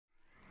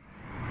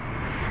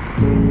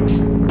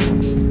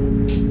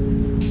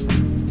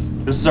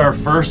This is our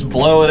first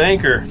blow at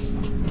anchor,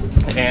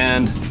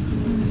 and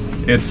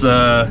it's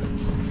a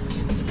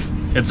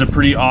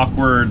pretty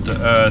awkward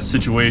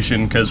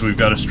situation because we've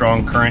got a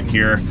strong current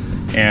here,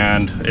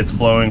 and it's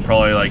blowing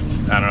probably like,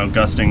 I don't know,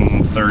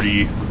 gusting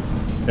 30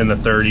 in the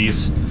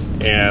 30s,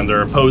 and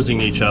they're opposing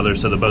each other,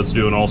 so the boat's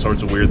doing all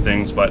sorts of weird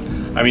things. But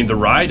I mean, the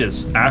ride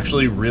is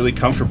actually really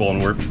comfortable,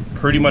 and we're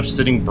pretty much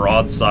sitting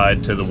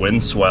broadside to the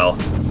wind swell.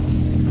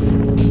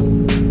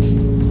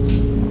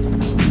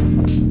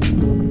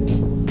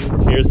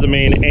 Here's the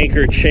main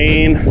anchor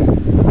chain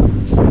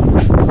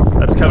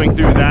that's coming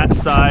through that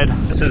side.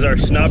 This is our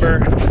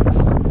snubber,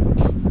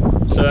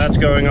 so that's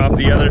going off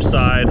the other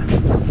side,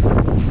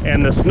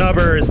 and the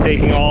snubber is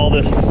taking all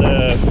the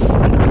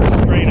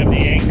strain of the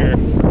anchor,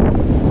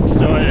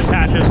 so it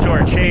attaches to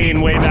our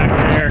chain way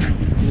back there.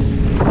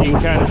 You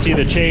can kind of see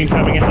the chain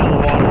coming out of the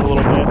water a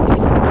little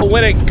bit.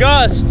 When it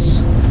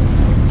gusts,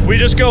 we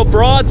just go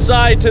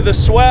broadside to the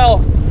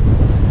swell,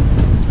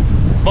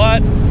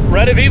 but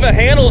Red Aviva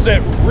handles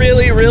it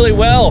really, really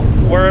well.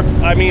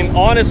 I mean,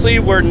 honestly,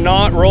 we're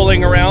not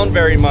rolling around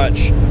very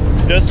much.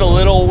 Just a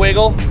little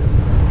wiggle.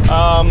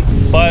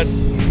 But,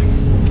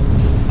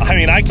 I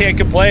mean, I can't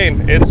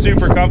complain. It's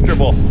super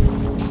comfortable.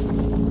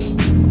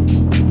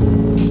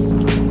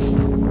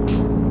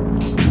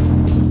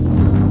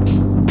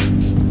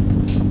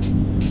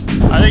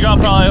 I think I'll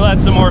probably let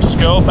some more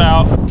scope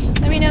out.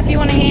 Let me know if you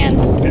want a hand.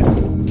 Okay.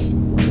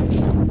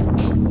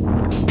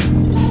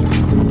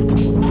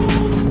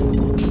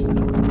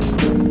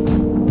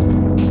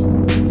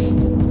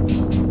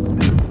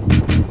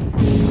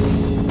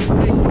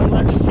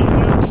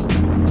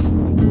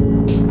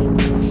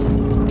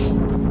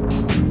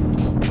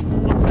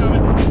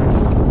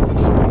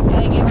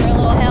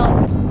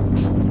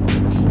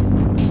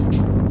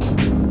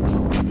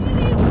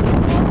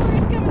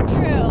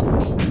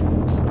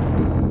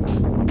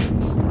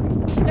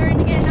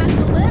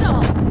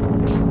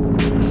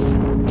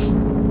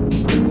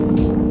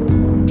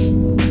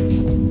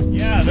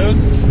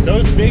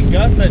 Those big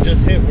gusts that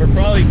just hit, we're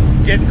probably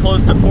getting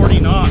close to 40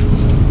 knots.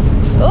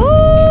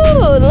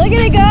 Ooh, look at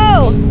it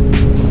go.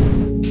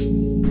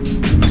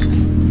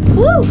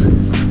 Woo.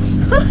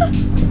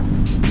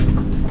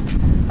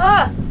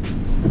 Ah.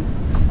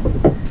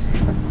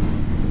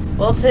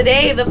 Well,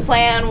 today the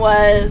plan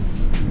was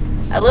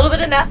a little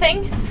bit of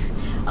nothing,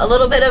 a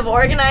little bit of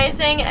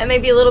organizing, and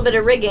maybe a little bit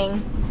of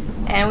rigging.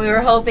 And we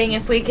were hoping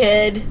if we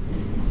could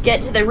get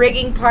to the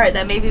rigging part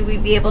that maybe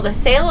we'd be able to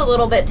sail a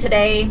little bit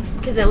today,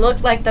 because it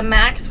looked like the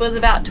max was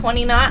about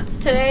 20 knots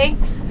today.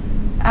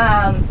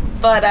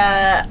 But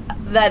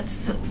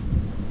that's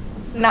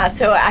not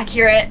so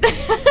accurate.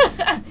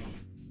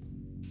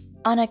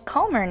 On a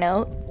calmer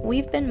note,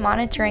 we've been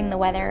monitoring the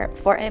weather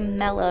for a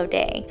mellow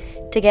day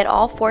to get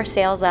all 4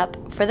 sails up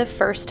for the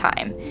first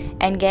time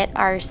and get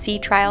our sea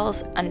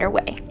trials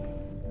underway.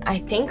 I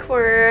think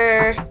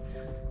we're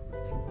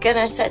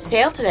gonna set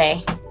sail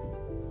today.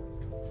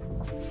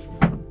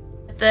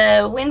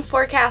 The wind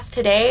forecast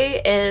today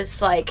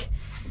is like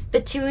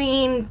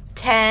between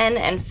 10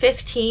 and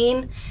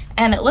 15,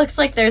 and it looks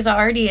like there's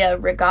already a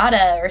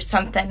regatta or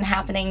something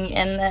happening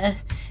in the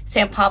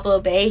San Pablo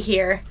Bay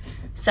here.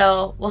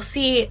 So we'll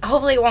see.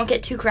 Hopefully it won't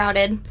get too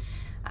crowded.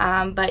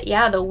 But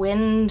yeah, the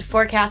wind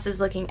forecast is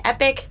looking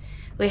epic.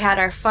 We had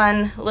our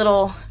fun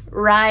little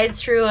ride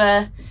through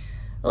a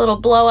little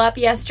blow up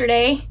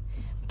yesterday.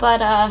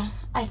 But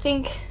I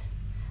think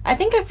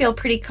I feel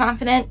pretty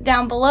confident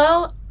down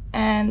below,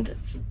 and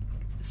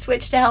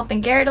switch to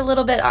helping Garrett a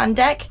little bit on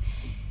deck.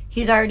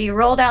 He's already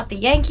rolled out the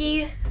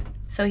Yankee,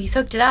 so he's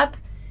hooked it up,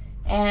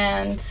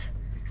 and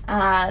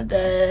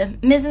the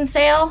mizzen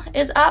sail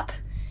is up,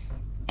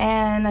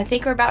 and I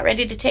think we're about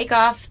ready to take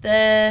off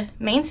the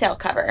mainsail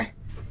cover.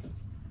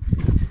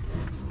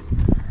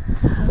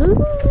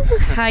 Ooh,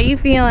 how you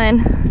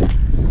feeling?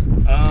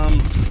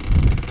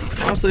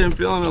 Honestly, I'm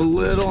feeling a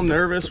little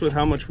nervous with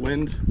how much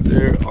wind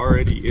there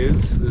already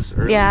is this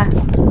early. Yeah.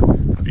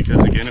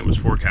 Because again, it was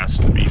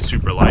forecasted to be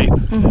super light,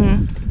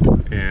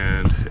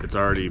 and it's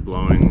already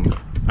blowing.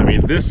 I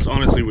mean, this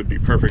honestly would be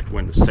perfect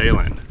wind to sail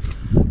in,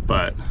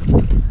 but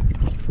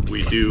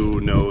we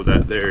do know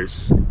that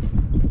there's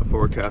a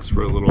forecast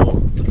for a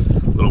little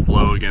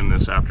blow again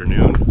this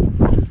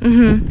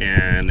afternoon,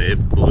 and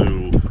it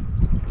blew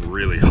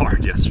really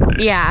hard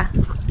yesterday. Yeah.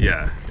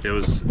 Yeah,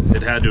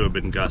 it had to have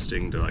been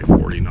gusting to like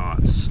 40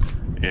 knots,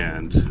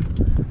 and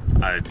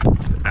I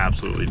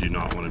absolutely do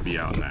not want to be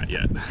out in that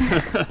yet.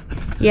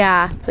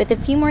 Yeah. With a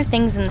few more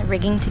things in the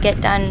rigging to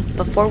get done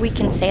before we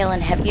can sail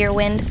in heavier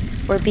wind,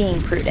 we're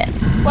being prudent.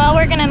 Well,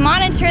 we're gonna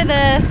monitor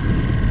the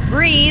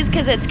breeze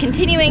because it's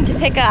continuing to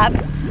pick up,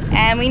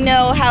 and we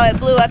know how it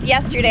blew up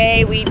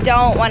yesterday. We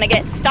don't want to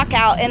get stuck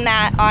out in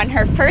that on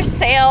her first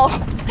sail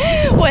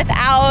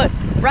without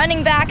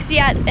running backs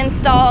yet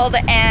installed,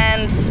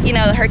 and you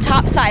know, her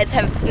top sides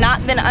have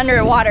not been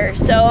underwater,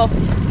 so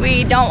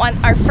we don't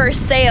want our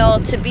first sail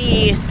to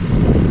be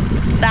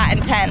that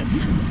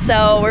intense.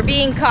 So we're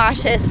being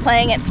cautious,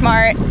 playing it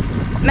smart,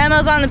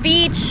 Memo's on the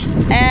beach,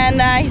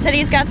 and he said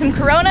he's got some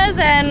Coronas,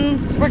 and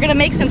we're gonna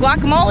make some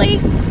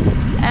guacamole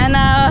and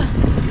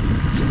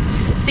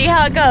see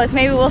how it goes.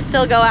 Maybe we'll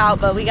still go out,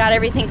 but we got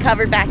everything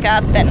covered back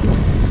up, and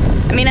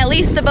I mean, at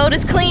least the boat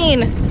is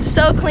clean,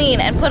 so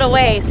clean and put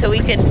away, so we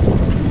could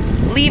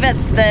leave at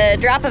the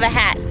drop of a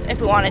hat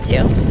if we wanted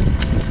to.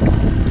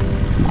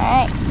 All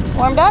right,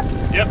 warmed up?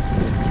 Yep.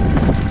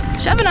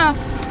 Shoving off.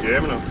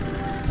 Shoving off.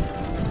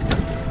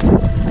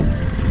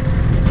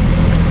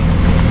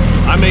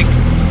 I make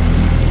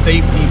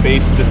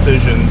safety-based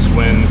decisions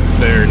when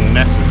they're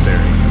necessary,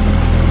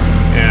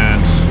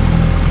 and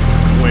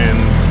when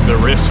the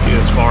risk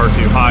is far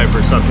too high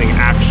for something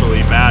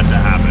actually bad to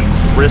happen.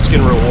 Risk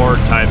and reward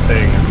type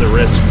thing. Is the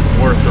risk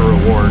worth the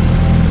reward?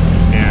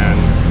 And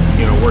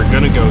you know, we're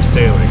gonna go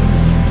sailing.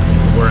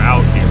 We're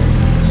out here,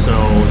 so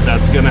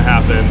that's gonna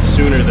happen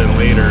sooner than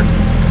later,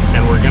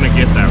 and we're gonna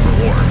get that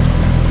reward.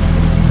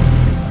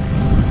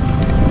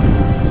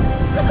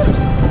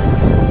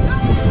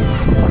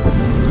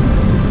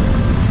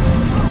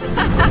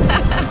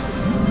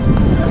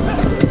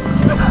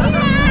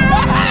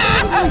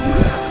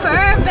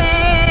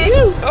 Perfect!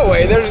 Oh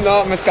wait, there's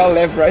not mezcal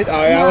left, right?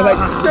 Oh yeah, I was like,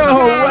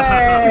 no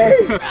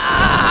way!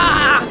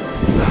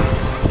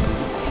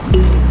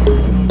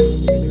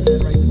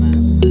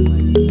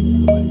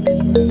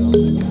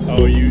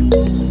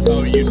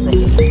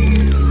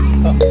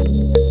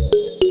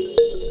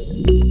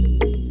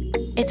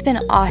 It's been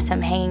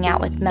awesome hanging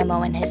out with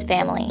Memo and his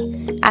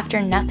family.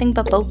 After nothing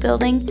but boat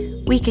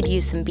building, we could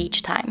use some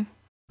beach time.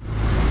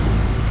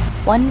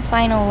 One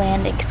final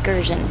land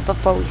excursion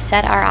before we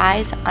set our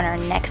eyes on our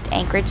next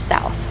anchorage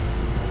south.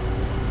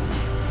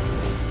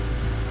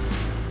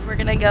 We're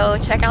gonna go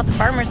check out the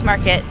farmer's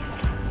market.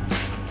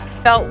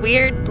 Felt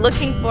weird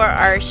looking for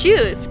our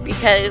shoes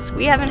because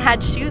we haven't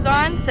had shoes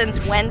on since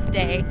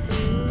Wednesday,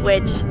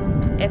 which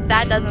if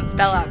that doesn't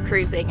spell out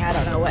cruising, I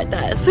don't know what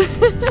does.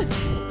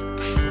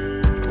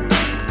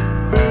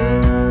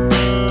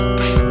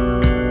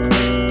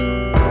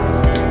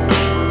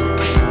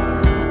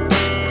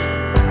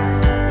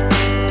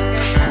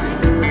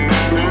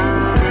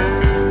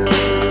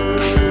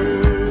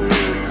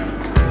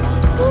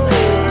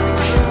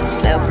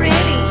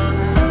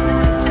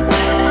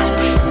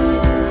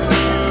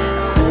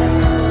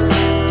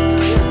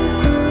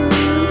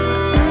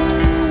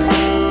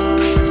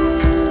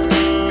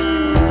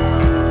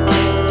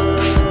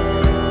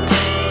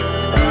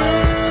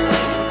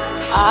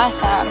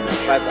 Awesome.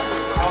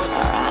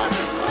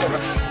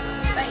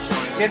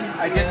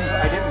 I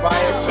didn't buy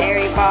it.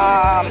 Cherry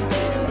bomb.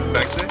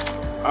 Backstage?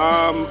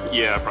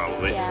 Yeah,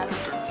 probably. Yeah.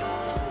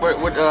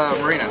 What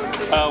marina?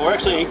 We're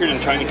actually anchored in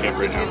China Camp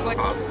right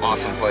now.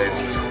 Awesome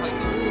place.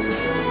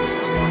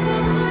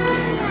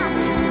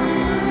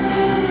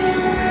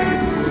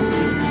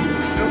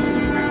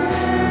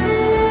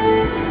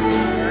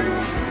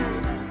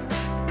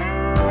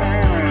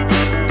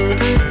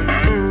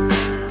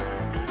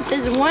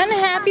 This is one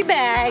happy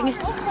bag.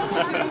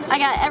 I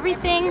got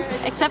everything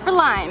except for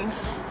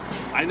limes.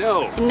 I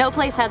know. And no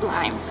place had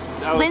limes.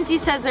 Lindsay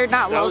says they're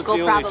not local, That was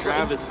the probably. only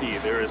travesty.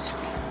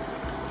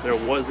 There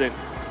wasn't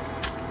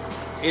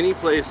any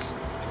place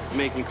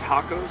making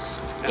tacos.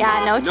 And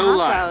Yeah, no no tacos.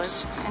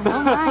 limes. And no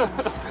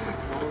limes.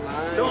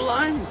 No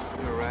limes.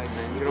 You're right,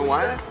 man. You know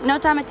why? No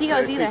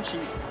tomatillos either.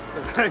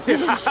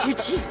 Too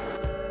cheap.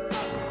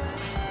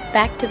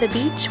 Back to the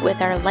beach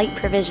with our light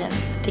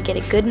provisions to get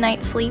a good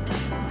night's sleep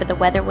for the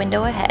weather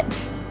window ahead.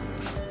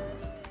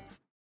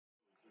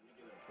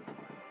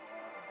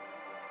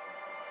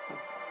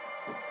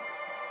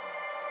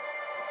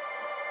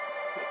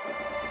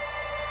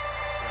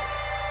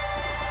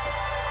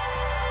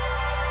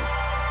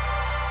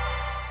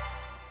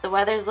 The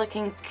weather's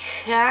looking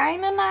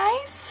kind of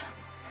nice.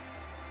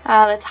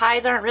 The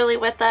tides aren't really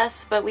with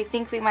us, but we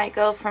think we might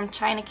go from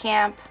China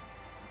Camp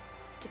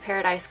to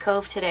Paradise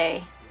Cove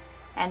today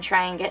and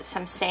try and get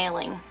some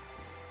sailing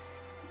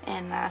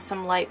and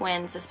some light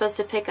winds. It's supposed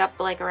to pick up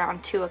like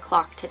around 2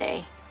 o'clock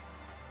today,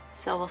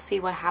 so we'll see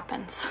what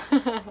happens.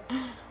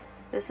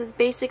 This is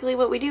basically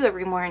what we do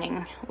every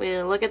morning.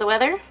 We look at the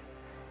weather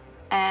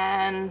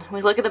and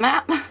we look at the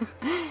map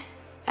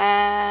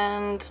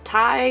and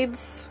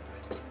tides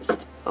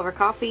over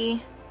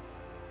coffee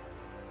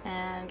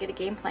and get a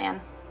game plan.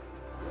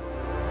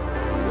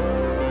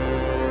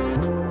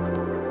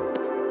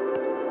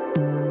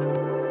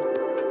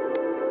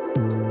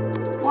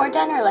 More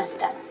done or less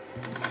done?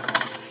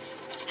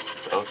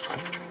 Oh, fine.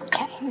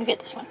 Okay, you get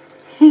this one.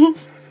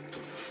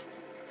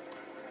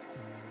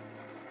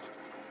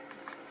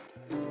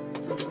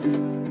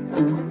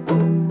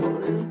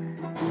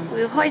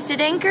 We've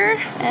hoisted anchor,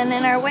 and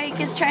in our wake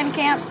is China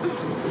Camp.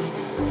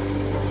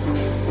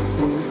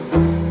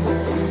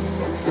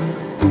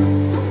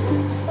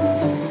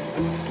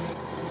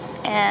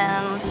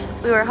 And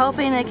we were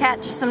hoping to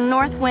catch some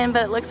north wind,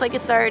 but it looks like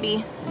it's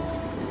already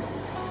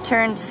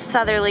turned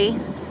southerly.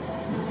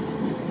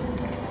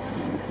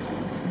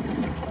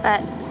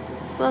 But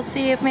we'll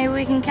see if maybe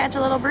we can catch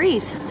a little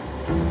breeze.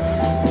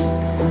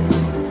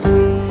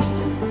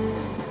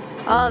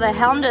 Oh, the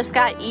helm just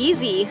got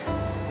easy.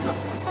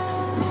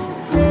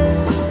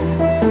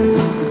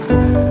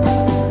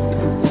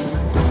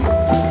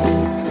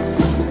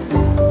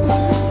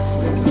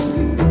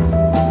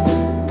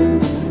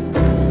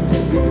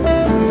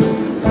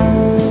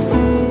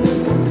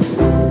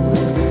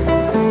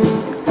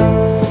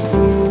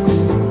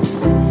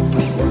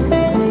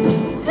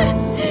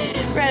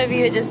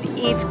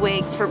 eats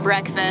wigs for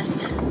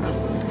breakfast.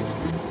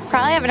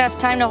 Probably have enough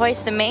time to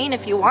hoist the main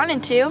if you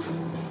wanted to.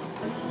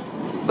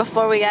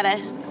 Before we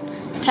gotta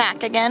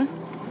tack again.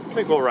 I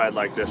think we'll ride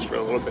like this for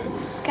a little bit.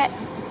 Okay.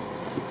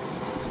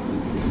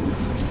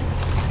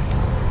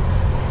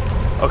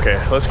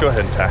 Okay, let's go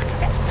ahead and tack.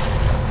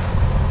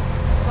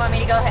 You want me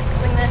to go ahead and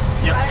swing the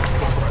Yep.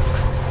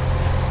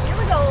 Here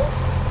we go.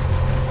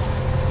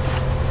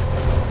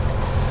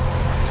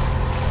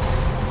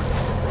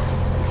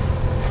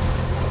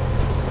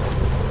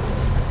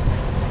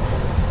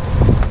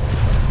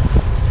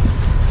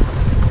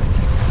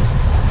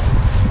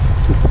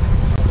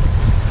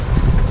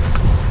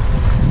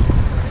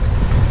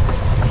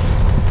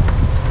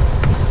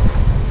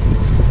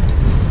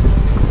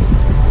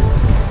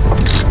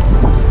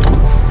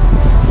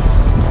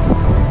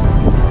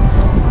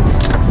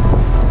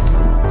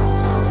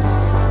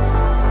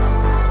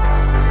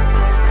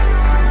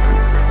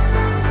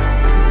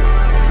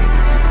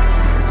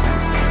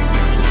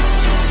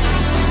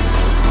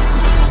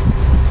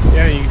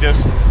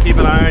 Keep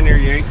an eye on your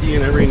Yankee,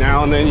 and every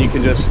now and then you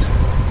can just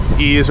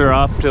ease her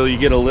up till you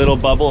get a little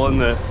bubble in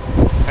the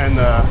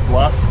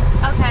bluff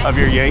of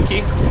your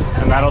Yankee,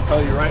 and that'll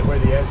tell you right where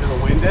the edge of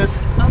the wind is.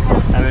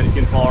 Okay. And then you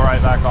can fall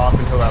right back off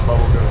until that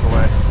bubble goes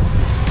away.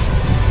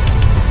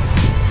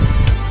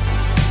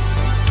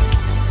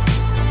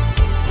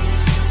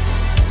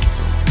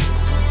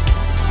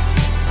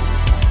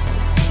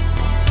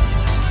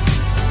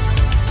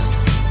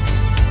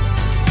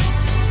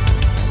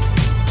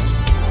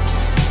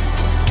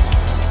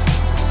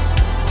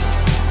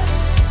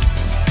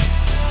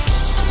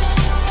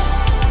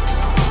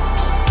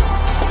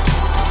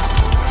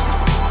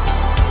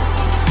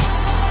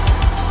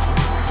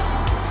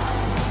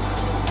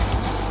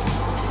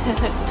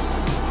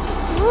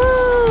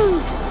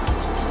 Woo!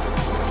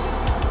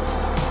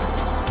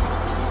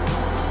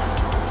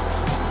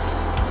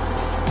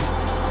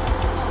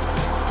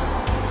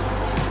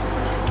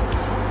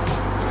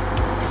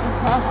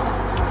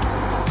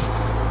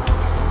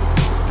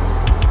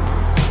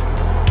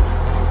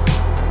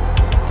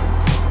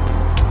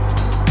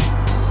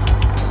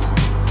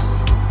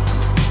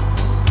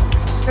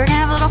 We're gonna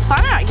have a little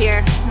fun out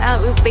here now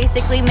that we've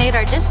basically made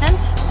our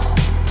distance.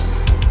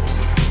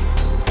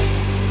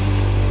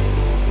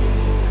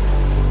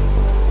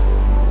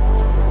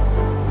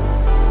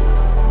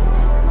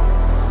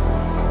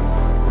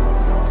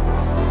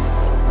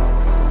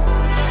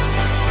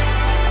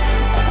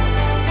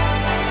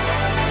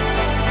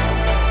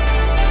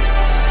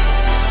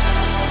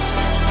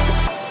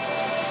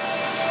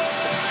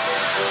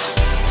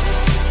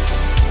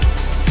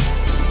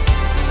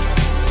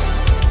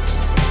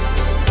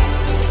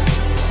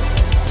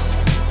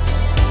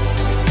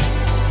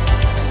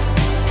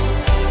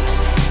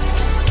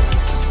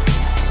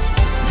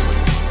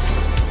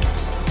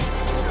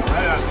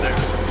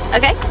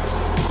 Okay.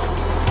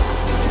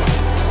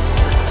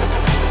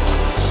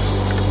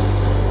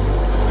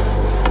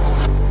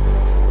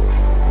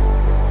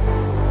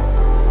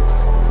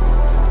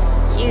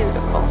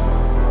 Beautiful.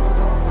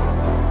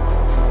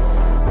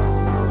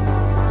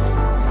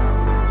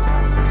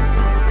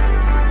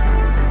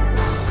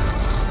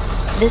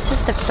 This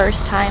is the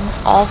first time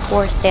all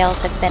 4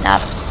 sails have been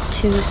up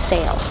to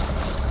sail.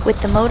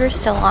 With the motor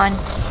still on,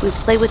 we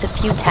play with a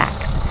few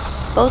tacks.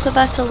 Both of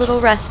us a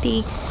little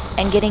rusty,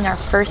 and getting our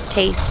first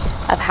taste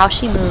of how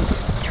she moves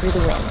through the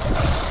wind.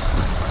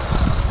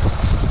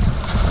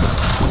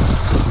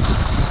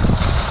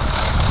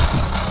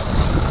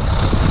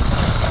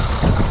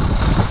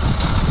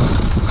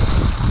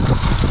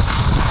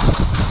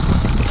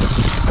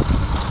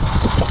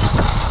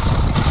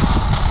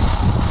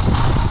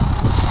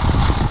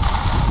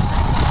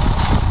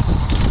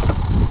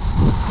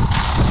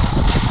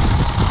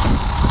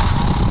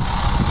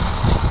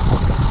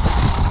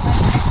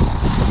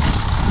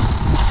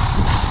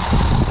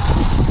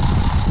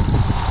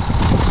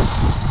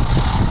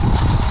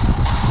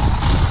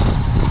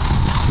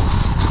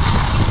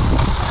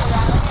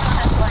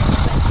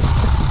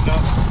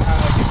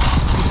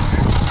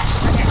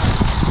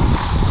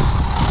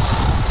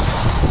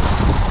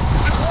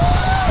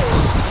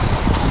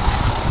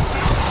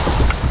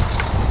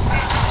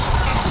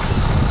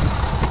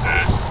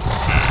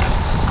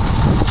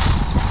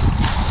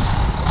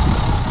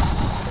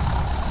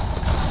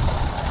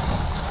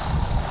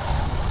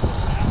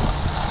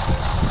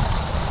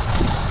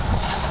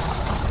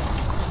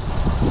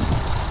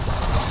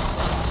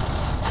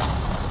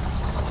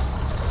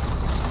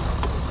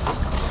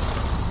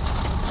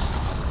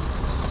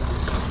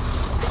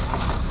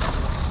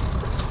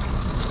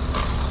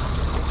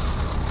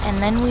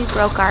 And then we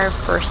broke our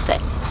first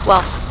thing.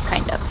 Well,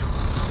 kind of.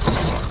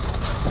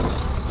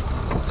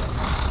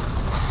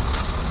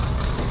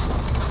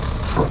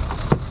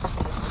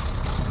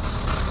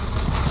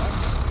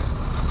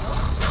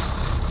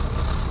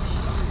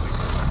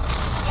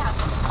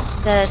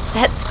 The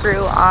set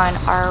screw on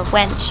our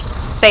winch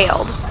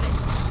failed.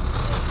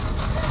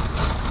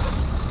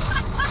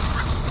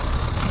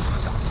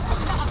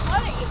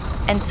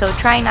 And so,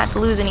 trying not to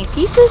lose any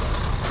pieces,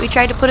 we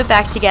tried to put it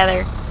back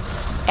together,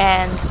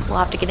 and we'll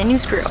have to get a new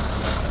screw.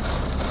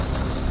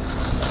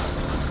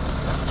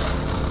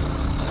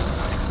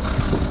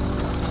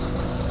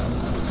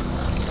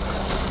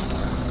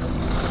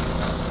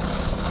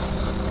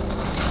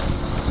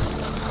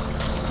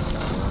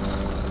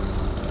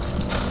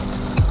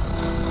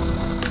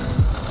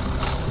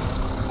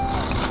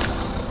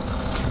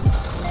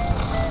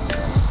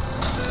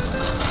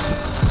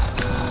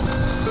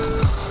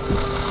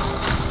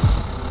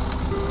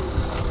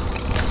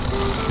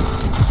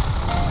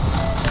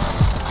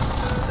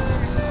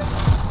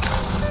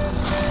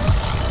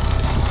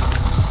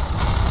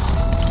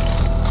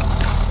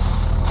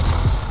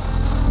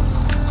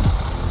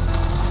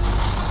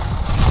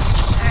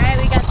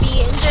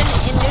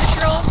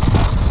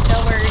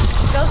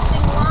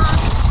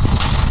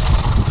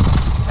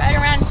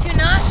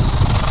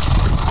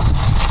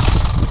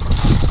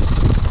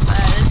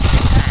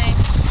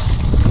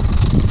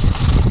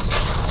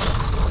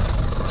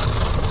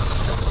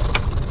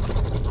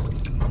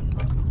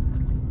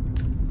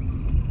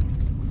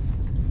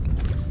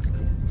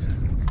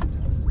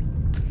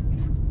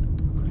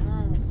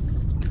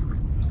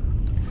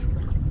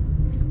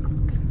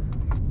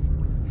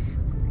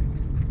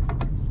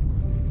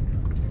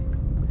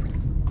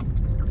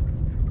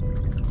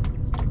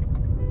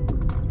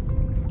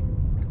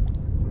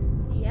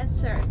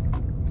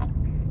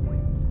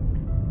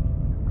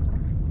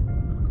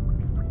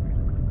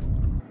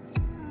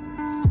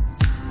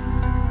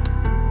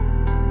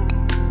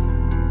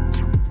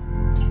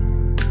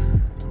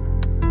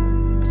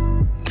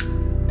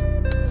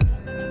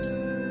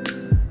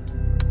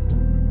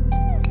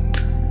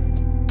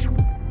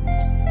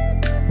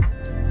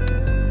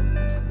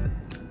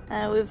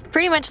 We've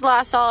pretty much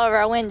lost all of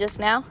our wind just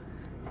now.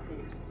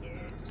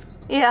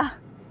 Yeah.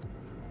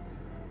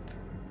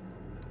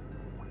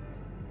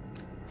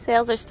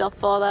 Sails are still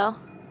full though.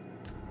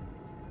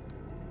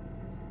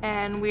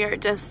 And we are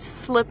just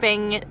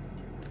slipping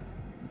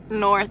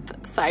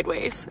north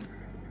sideways.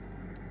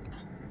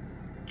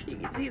 You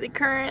can see the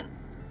current.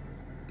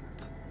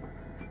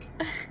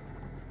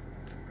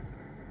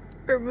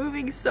 We're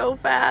moving so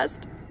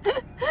fast.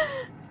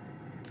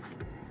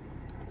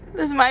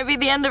 This might be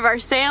the end of our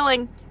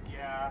sailing.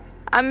 Yeah.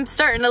 I'm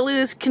starting to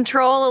lose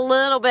control a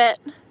little bit.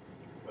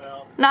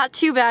 Well. Not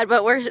too bad,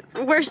 but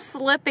we're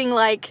slipping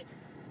like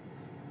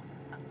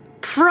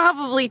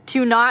probably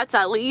 2 knots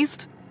at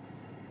least.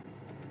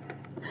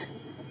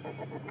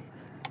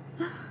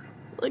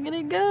 Look at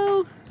it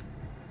go.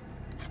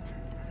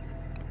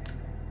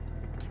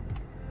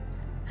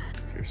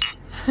 Cheers.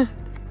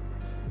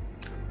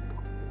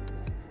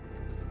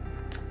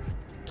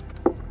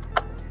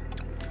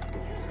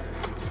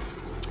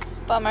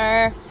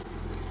 Bummer.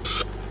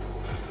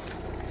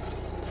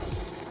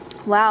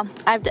 Wow,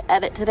 I have to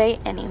edit today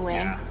anyway.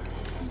 Yeah.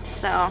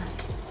 So.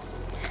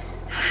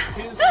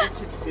 Tuesday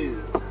to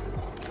Tuesday.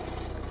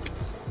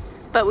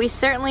 But we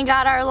certainly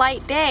got our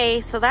light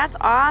day, so that's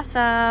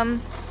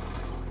awesome.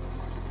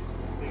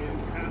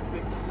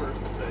 Fantastic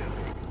first day.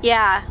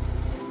 Yeah,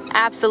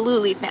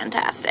 absolutely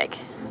fantastic.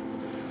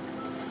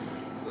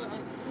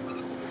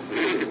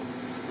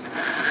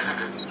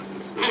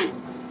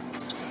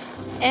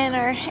 And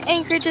our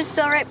anchorage is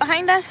still right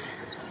behind us.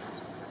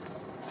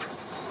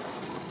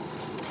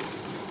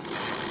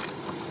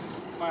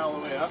 Mile all the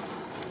way up.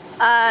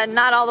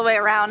 Not all the way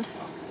around.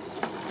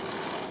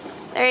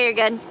 There, you're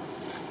good.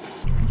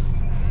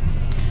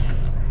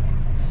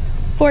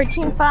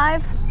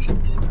 14.5.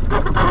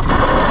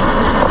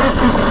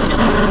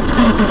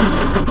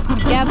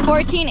 Yeah,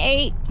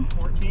 14.8.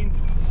 14?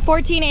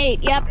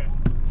 14.8, yep. Okay.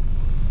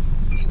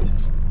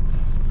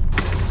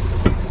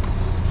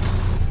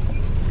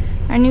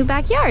 Our new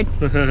backyard.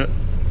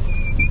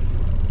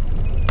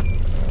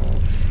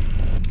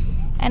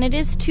 And it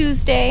is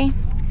Tuesday,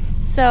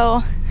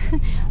 so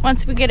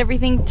once we get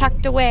everything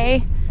tucked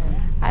away,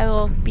 I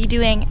will be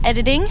doing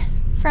editing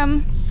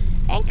from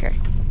Anchor.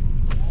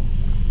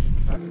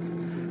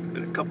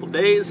 Been a couple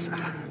days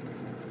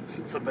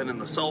since I've been in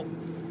the salt.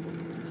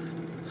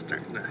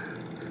 Starting to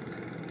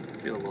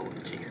feel a little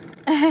itchy.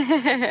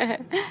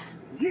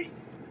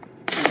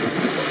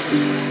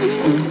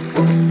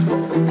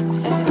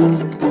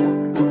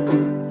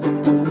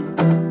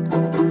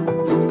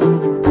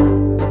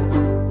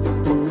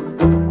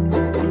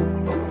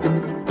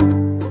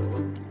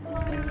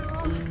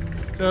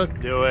 Just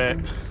do it.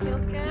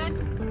 Feels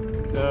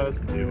good?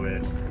 Just do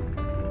it.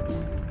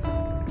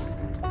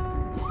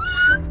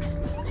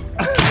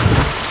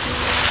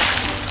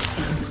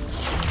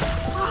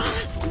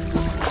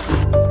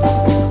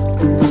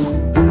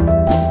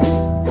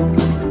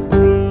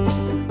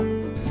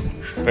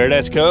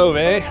 Paradise Cove,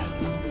 eh?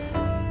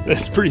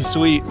 That's pretty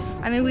sweet.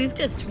 I mean, we've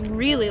just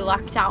really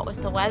lucked out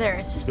with the weather.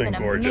 It's just been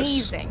gorgeous.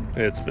 amazing.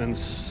 It's been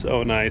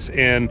so nice,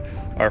 and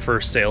our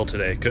first sail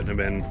today couldn't have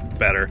been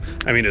better.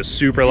 I mean, it's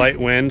super light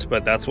wind,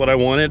 but that's what I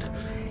wanted.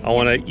 I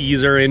want to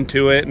ease her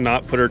into it and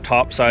not put her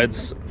top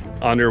sides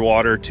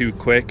underwater too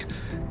quick,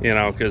 you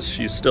know, because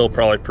she's still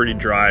probably pretty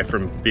dry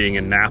from being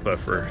in Napa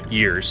for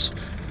years.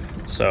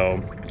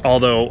 So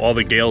Although all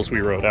the gales we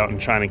rode out in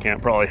China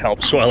Camp probably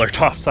helped swell her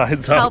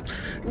topsides up.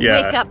 Helped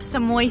wake up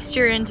some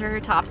moisture into her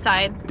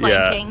topside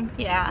planking.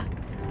 Yeah.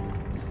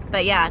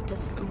 But yeah,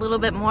 just a little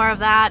bit more of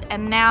that.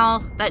 And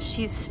now that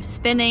she's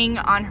spinning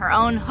on her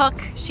own hook,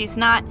 she's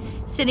not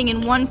sitting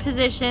in one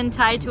position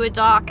tied to a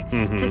dock,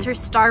 because her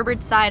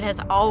starboard side has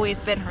always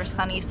been her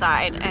sunny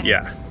side. And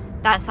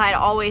that side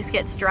always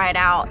gets dried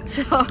out.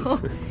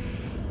 So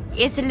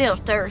it's a little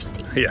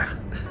thirsty. Yeah.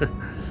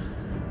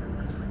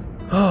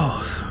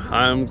 Oh,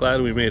 I'm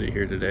glad we made it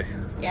here today.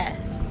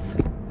 Yes.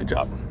 Good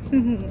job.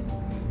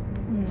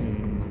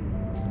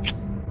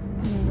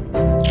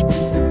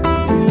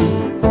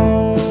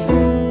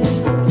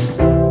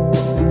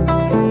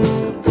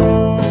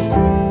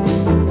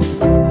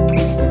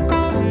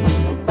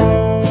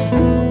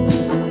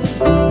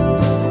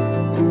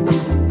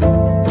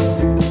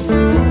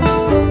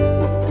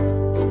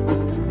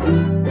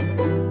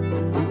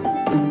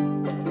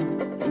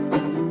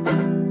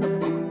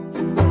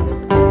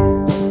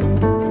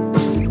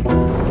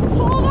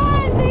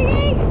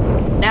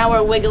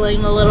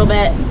 Wiggling a little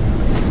bit.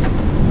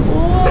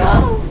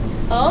 Whoa.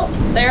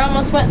 Oh, there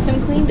almost went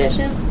some clean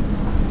dishes.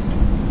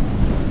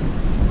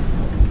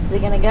 Is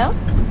it gonna go?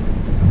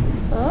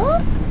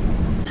 Oh.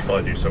 Should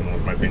probably do something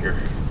with my finger.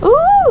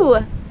 Ooh.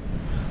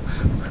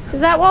 Is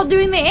that while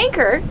doing the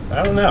anchor?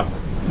 I don't know.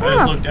 I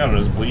just looked down and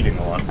it was bleeding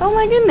a lot. Oh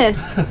my goodness.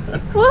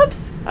 Whoops.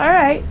 All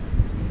right.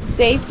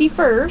 Safety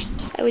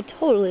first. I would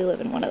totally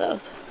live in one of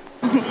those.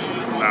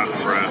 Not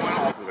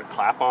impressed. Is it a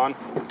clap on?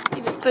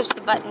 You just pushed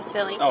the button,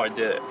 silly. Oh, I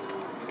did it.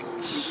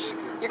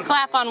 Your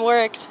clap on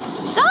worked.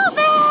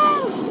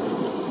 Dolphins!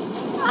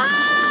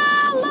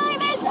 Ah, look,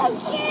 they're so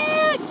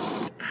cute!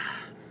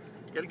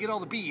 Gotta get all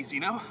the bees, you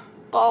know?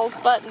 Balls,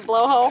 butt, and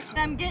blowhole.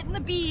 I'm getting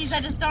the bees, I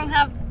just don't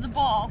have the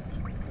balls.